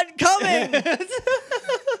didn't want coming.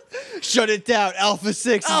 Shut it down. Alpha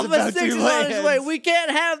 6 is about to is on his way. We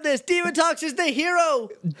can't have this. Diva Talks is the hero.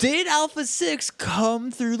 Did Alpha 6 come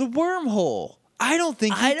through the wormhole? I don't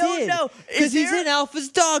think he did. I don't know. Because he's in Alpha's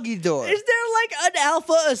doggy door. Is there like an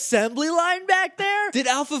Alpha assembly line back there? Did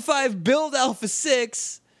Alpha 5 build Alpha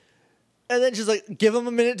 6? And then just like give him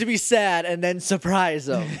a minute to be sad and then surprise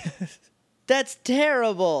him. That's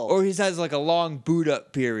terrible. Or he has like a long boot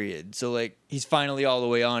up period. So like he's finally all the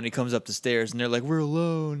way on. He comes up the stairs and they're like, we're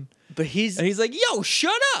alone. But he's like, yo,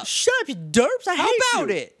 shut up. Shut up, you derps. I hate you. How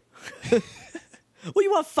about it? Well,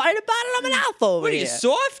 you want to fight about it? I'm an alpha over here. What are you,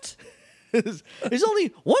 soft? There's only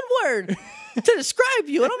one word to describe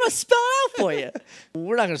you, and I'm going to spell it out for you.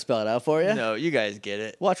 We're not going to spell it out for you. No, you guys get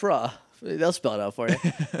it. Watch Raw. They'll spell it out for you.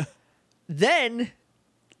 Then,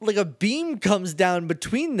 like, a beam comes down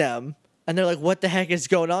between them, and they're like, what the heck is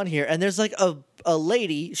going on here? And there's, like, a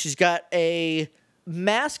lady. She's got a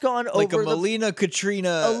mask on like over a Melina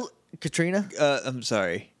Katrina. Katrina? I'm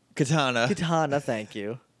sorry. Katana. Katana, thank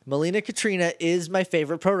you. Melina Katrina is my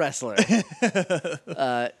favorite pro wrestler.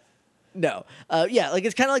 No. Yeah, like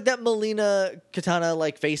it's kind of like that Melina Katana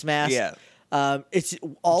like face mask. Yeah. It's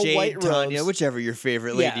all Jade, white robes. Tanya, whichever your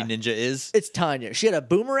favorite lady ninja is. It's Tanya. She had a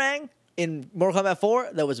boomerang in Mortal Kombat 4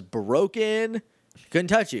 that was broken. Couldn't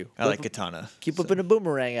touch you. I like Katana. Keep whipping a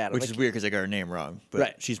boomerang at him. Which is weird because I got her name wrong.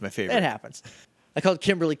 But she's my favorite. It happens. I called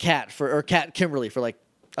Kimberly Cat Kimberly for like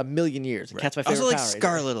a million years. Cat's my favorite. I also like Power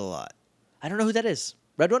Scarlet Ranger. a lot. I don't know who that is.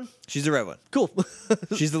 Red one? She's the red one. Cool.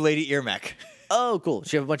 She's the Lady Earmac. Oh, cool.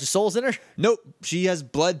 She have a bunch of souls in her? Nope. She has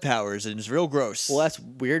blood powers and it's real gross. Well, that's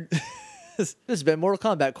weird. This has been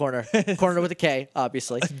Mortal Kombat Corner. Corner with a K,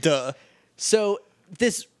 obviously. Duh. So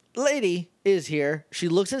this lady is here. She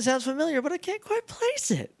looks and sounds familiar, but I can't quite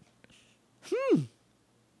place it.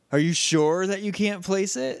 Are you sure that you can't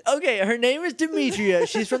place it? Okay, her name is Demetria.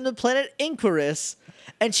 She's from the planet Inquirus,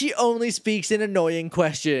 and she only speaks in annoying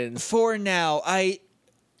questions. For now,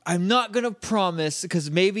 I'm not going to promise,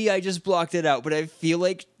 because maybe I just blocked it out, but I feel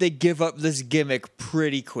like they give up this gimmick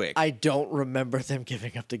pretty quick. I don't remember them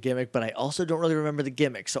giving up the gimmick, but I also don't really remember the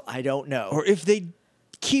gimmick, so I don't know. Or if they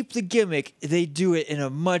keep the gimmick, they do it in a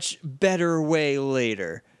much better way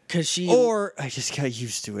later. Or I just got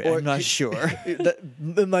used to it. I'm not sure.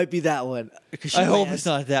 It might be that one. I hope it's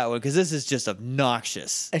not that one, because this is just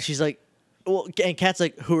obnoxious. And she's like, well, and Kat's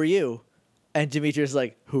like, who are you? And Demetria's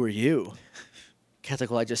like, who are you? Kat's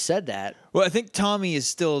like, well, I just said that. Well, I think Tommy is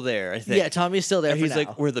still there, I think. Yeah, Tommy is still there. And for he's now.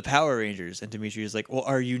 like, we're the Power Rangers. And Demetria's like, well,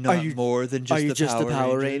 are you not more than just the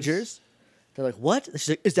Power Rangers? They're like, what? She's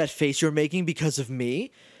like, is that face you're making because of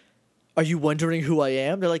me? Are you wondering who I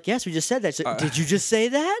am? They're like, yes, we just said that. She's like, did you just say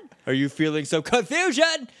that? Are you feeling so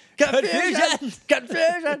confusion?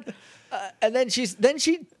 And then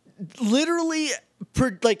she literally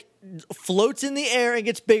floats in the air and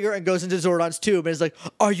gets bigger and goes into Zordon's tube and is like,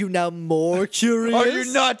 "Are you now more curious? Are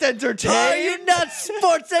you not entertained? Are you not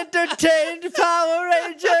sports entertained, Power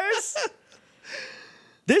Rangers?"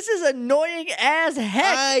 This is annoying as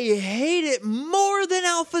heck. I hate it more than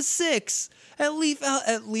Alpha 6. At least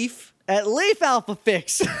Alpha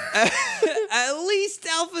Fix. At least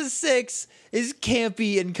Alpha 6 is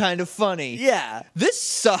campy and kind of funny. Yeah. This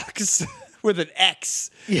sucks with an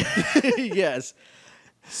X. Yes.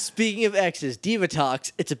 Speaking of X's, Diva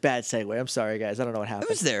Talks. It's a bad segue. I'm sorry, guys. I don't know what happened. It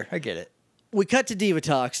was there. I get it. We cut to Diva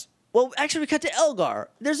Talks. Well, actually, we cut to Elgar.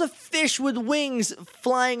 There's a fish with wings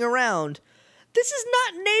flying around. This is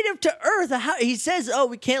not native to Earth. He says, "Oh,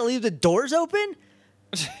 we can't leave the doors open."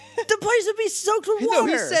 The place would be soaked with water.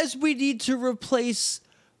 No, he says we need to replace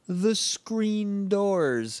the screen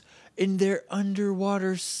doors in their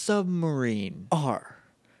underwater submarine. Are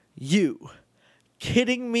you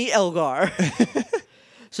kidding me, Elgar?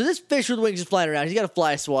 So this fish with wings is flying around. He's got a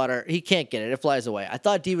fly swatter. He can't get it. It flies away. I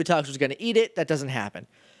thought Diva Talks was going to eat it. That doesn't happen.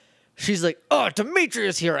 She's like, "Oh,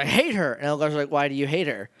 Demetria's here. I hate her." And Elgar's like, "Why do you hate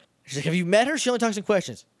her?" She's like, "Have you met her? She only talks in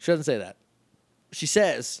questions." She doesn't say that. She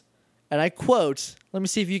says, and I quote, let me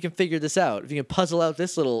see if you can figure this out, if you can puzzle out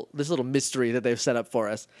this little mystery that they've set up for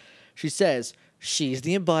us. She says, "She's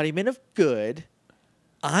the embodiment of good.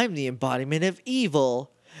 I'm the embodiment of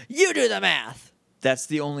evil. You do the math." That's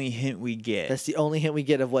the only hint we get. That's the only hint we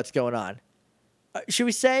get of what's going on. Should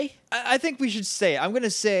we say? I think we should say. I'm going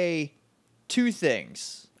to say two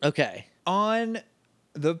things. Okay. On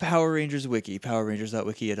the Power Rangers wiki,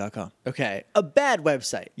 powerrangers.wikia.com. Okay. A bad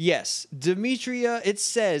website. Yes. Demetria, it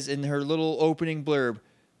says in her little opening blurb,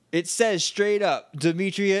 it says straight up,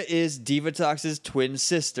 Demetria is Diva Talks' twin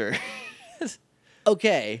sister.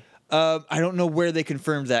 Okay. I don't know where they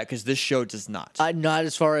confirmed that because this show does not. Not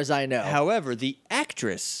as far as I know. However, the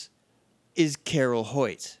actress is Carol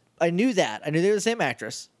Hoyt. I knew that. I knew they were the same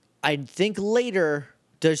actress. I think later,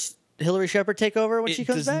 does Hillary Shepard take over when she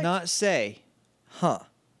comes back? It does not say. Huh.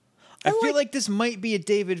 I feel like this might be a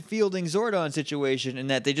David Fielding Zordon situation in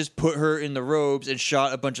that they just put her in the robes and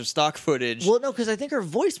shot a bunch of stock footage. Well, no, because I think her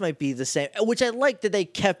voice might be the same, which I like that they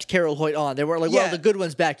kept Carol Hoyt on. They were like, "Well, the good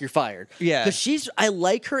one's back, you're fired." Yeah. Because I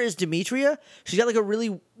like her as Demetria. She's got like a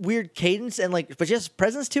really weird cadence and but she has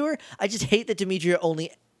presence to her. I just hate that Demetria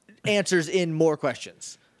only answers in more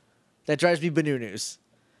questions. That drives me bananas.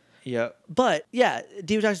 Yeah. But yeah,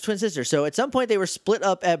 Diva Talks' twin sister. So at some point they were split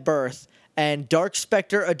up at birth. And Dark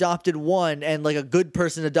Spectre adopted one, and like a good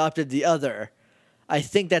person adopted the other. I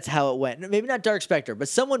think that's how it went. Maybe not Dark Spectre, but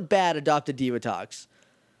someone bad adopted Diva Talks.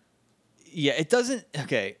 Yeah, it doesn't.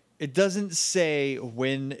 Okay, it doesn't say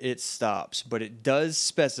when it stops, but it does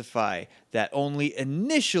specify that only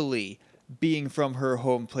initially, being from her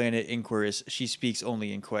home planet Inquirus, she speaks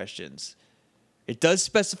only in questions. It does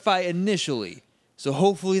specify initially. So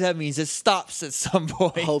hopefully that means it stops at some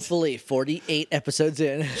point. Hopefully, 48 episodes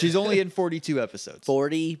in. She's only in 42 episodes.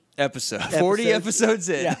 40 episodes. 40 episodes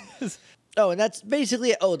in. Yeah. Oh, and that's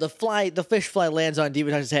basically it. Oh, the fish fly lands on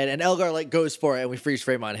Diva Talks' head, and Elgar goes for it, and we freeze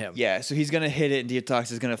frame on him. Yeah, so he's gonna hit it, and Diva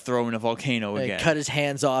Talks is gonna throw him in a volcano again. Cut his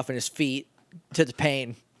hands off and his feet to the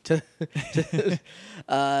pain.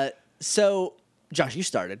 So, Josh, you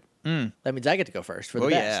started. That means I get to go first for the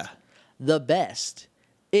best. Yeah. The best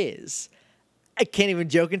is. I can't even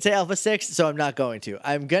joke and say Alpha 6, so I'm not going to.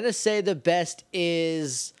 I'm going to say the best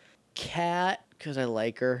is Kat, because I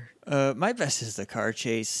like her. My best is the car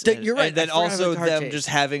chase. You're right. And then also them just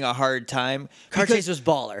having a hard time. Car chase was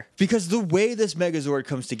baller. Because the way this Megazord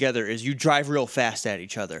comes together is you drive real fast at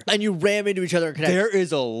each other. And you ram into each other and connect. There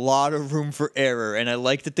is a lot of room for error, and I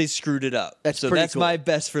like that they screwed it up. That's cool. My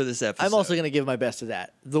best for this episode. I'm also going to give my best to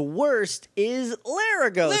that. The worst is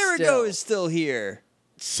Larigo. Larigo is still here.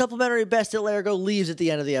 Supplementary best at Larigo leaves at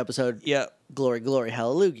the end of the episode. Yep. Glory, glory,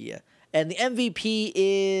 hallelujah. And the MVP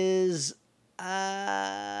is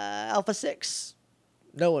Alpha 6.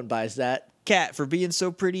 No one buys that. Kat for being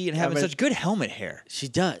so pretty and having such good helmet hair. She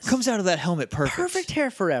does. Comes out of that helmet perfect. Perfect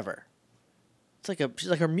hair forever. She's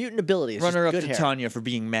like her mutant ability. It's Runner up to hair. Tanya for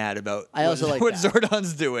being mad about what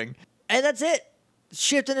Zordon's doing. And that's it.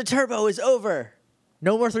 Shift into Turbo is over.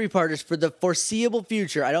 No more 3-parters for the foreseeable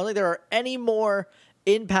future. I don't think there are any more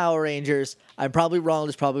in Power Rangers. I'm probably wrong.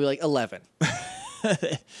 There's probably like 11.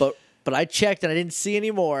 but I checked and I didn't see any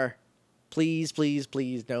more. Please, please,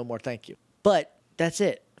 please, no more. Thank you. But that's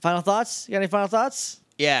it. Final thoughts? You got any final thoughts?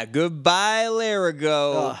 Yeah, goodbye, Larigo.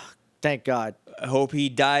 Oh, thank God. I hope he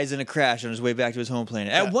dies in a crash on his way back to his home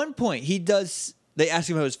planet. At one point, they ask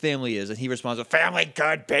him how his family is, and he responds with, "Family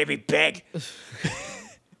good, baby big."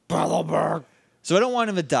 Brother Berg. So I don't want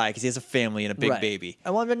him to die because he has a family and a big Right. baby. I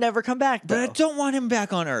want him to never come back, though. But I don't want him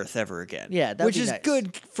back on Earth ever again. Yeah, that'd which be is nice.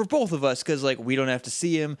 good for both of us because like we don't have to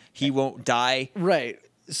see him. He won't die. Right.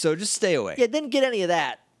 So just stay away. Yeah, didn't get any of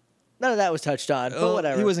that. None of that was touched on, but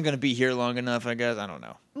whatever. He wasn't going to be here long enough, I guess. I don't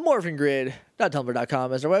know.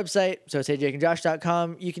 morphingrid.tumblr.com is our website. So it's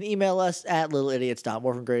heyjakeandjosh.com. You can email us at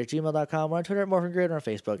littleidiots.morphingrid@gmail.com. We're on Twitter at morphingrid. We're on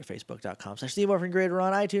Facebook at facebook.com/themorphingrid. We're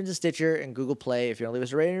on iTunes and Stitcher and Google Play. If you want to leave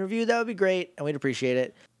us a rating and review, that would be great, and we'd appreciate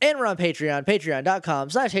it. And we're on Patreon,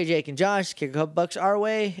 patreon.com/heyjakeandjosh. Kick a couple bucks our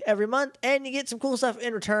way every month, and you get some cool stuff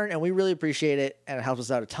in return, and we really appreciate it, and it helps us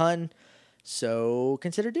out a ton. So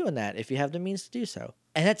consider doing that if you have the means to do so.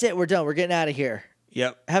 And that's it. We're done. We're getting out of here.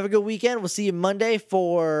 Yep. Have a good weekend. We'll see you Monday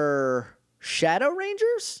for Shadow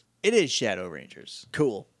Rangers? It is Shadow Rangers.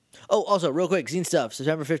 Cool. Oh, also, real quick, zine stuff,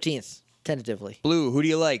 September 15th, tentatively. Blue, who do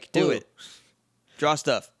you like? Do Blue. it. Draw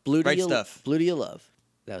stuff. Blue Write stuff. Blue do you love?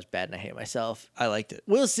 That was bad and I hate myself. I liked it.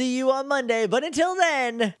 We'll see you on Monday, but until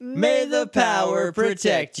then, may the power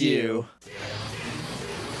protect you.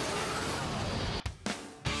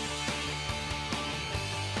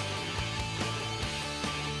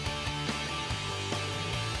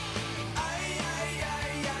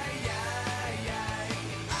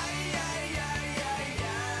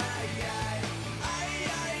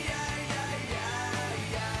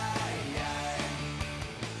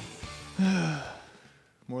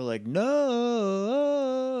 More like, no.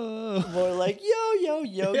 More like, yo, yo,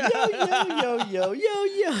 yo, yo, yo, yo, yo, yo, yo,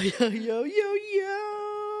 yo, yo, yo, yo,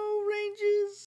 Rangers.